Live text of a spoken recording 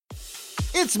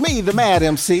It's me, the Mad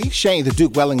MC, Shane the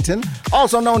Duke Wellington,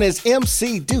 also known as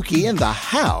MC Dookie in the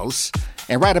house.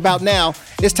 And right about now,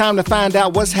 it's time to find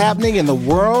out what's happening in the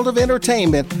world of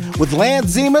entertainment with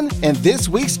Lance Zeman and this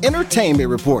week's Entertainment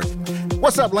Report.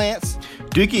 What's up, Lance?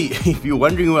 Dookie, if you're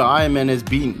wondering where Iron Man has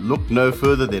been, look no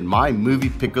further than my movie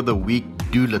pick of the week,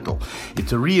 Doolitle.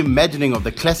 It's a reimagining of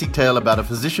the classic tale about a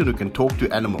physician who can talk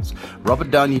to animals. Robert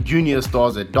Downey Jr.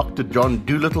 stars as Dr. John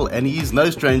Doolitle, and he is no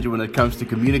stranger when it comes to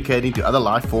communicating to other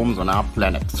life forms on our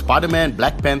planet. Spider-Man,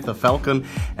 Black Panther, Falcon,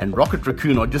 and Rocket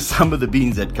Raccoon are just some of the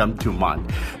beans that come to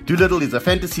mind. Doolitle is a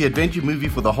fantasy adventure movie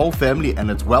for the whole family, and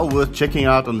it's well worth checking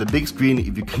out on the big screen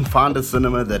if you can find a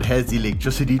cinema that has the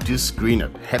electricity to screen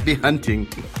it. Happy hunting!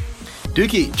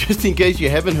 Dookie, just in case you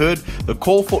haven't heard, the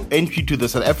call for entry to the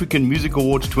South African Music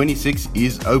Awards 26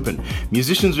 is open.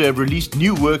 Musicians who have released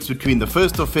new works between the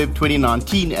 1st of Feb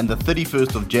 2019 and the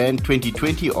 31st of Jan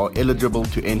 2020 are eligible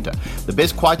to enter. The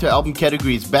Best Kwaito Album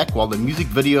category is back, while the Music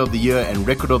Video of the Year and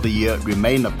Record of the Year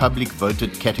remain a public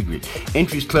voted category.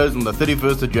 Entries close on the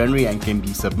 31st of January and can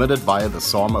be submitted via the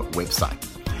SAMA website.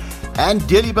 And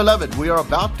dearly beloved, we are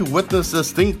about to witness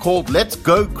this thing called Let's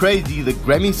Go Crazy, the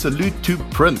Grammy Salute to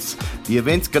Prince. The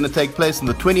event's going to take place on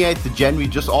the 28th of January,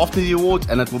 just after the awards,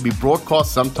 and it will be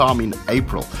broadcast sometime in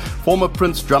April. Former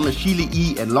Prince drummer Sheila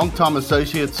E. and longtime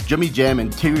associates Jimmy Jam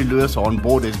and Terry Lewis are on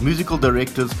board as musical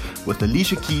directors, with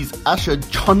Alicia Keys, Usher,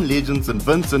 John Legend, and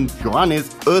Vincent,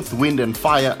 Johannes, Earth, Wind and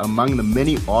Fire among the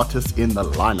many artists in the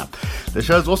lineup. The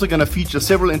show is also going to feature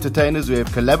several entertainers who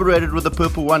have collaborated with the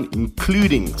Purple One,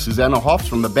 including Susanna Hoffs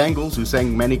from the Bangles, who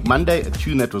sang Manic Monday, a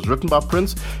tune that was written by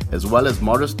Prince, as well as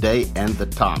Morris Day and The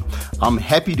Time. I'm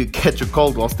happy to catch a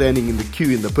cold while standing in the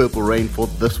queue in the purple rain for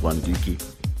this one, Dookie.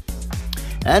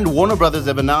 And Warner Brothers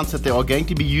have announced that they are going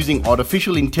to be using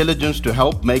artificial intelligence to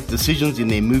help make decisions in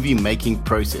their movie-making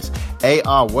process.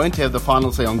 AI won't have the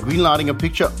final say on greenlighting a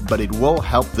picture, but it will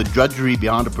help the drudgery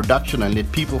behind a production and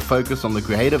let people focus on the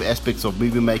creative aspects of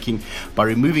movie-making by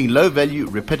removing low-value,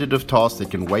 repetitive tasks that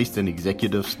can waste an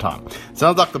executive's time.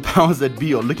 Sounds like the powers that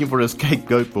be are looking for a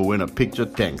scapegoat for when a picture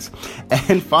tanks.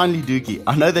 And finally, Dookie,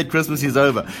 I know that Christmas is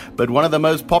over, but one of the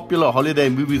most popular holiday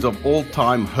movies of all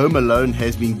time, Home Alone,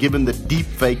 has been given the deep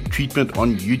fake treatment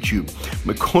on YouTube.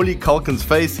 Macaulay Culkin's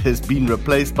face has been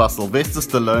replaced by Sylvester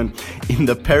Stallone in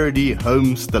the parody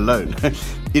Home Stallone.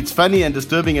 It's funny and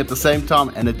disturbing at the same time,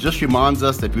 and it just reminds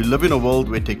us that we live in a world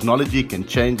where technology can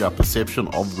change our perception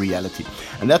of reality.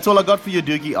 And that's all I got for you,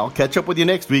 Doogie. I'll catch up with you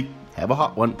next week. Have a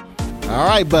hot one. All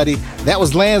right, buddy. That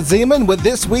was Lance Zeman with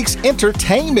this week's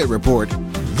Entertainment Report.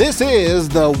 This is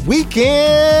the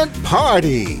Weekend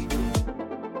Party.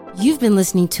 You've been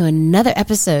listening to another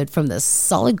episode from the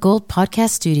Solid Gold Podcast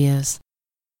Studios.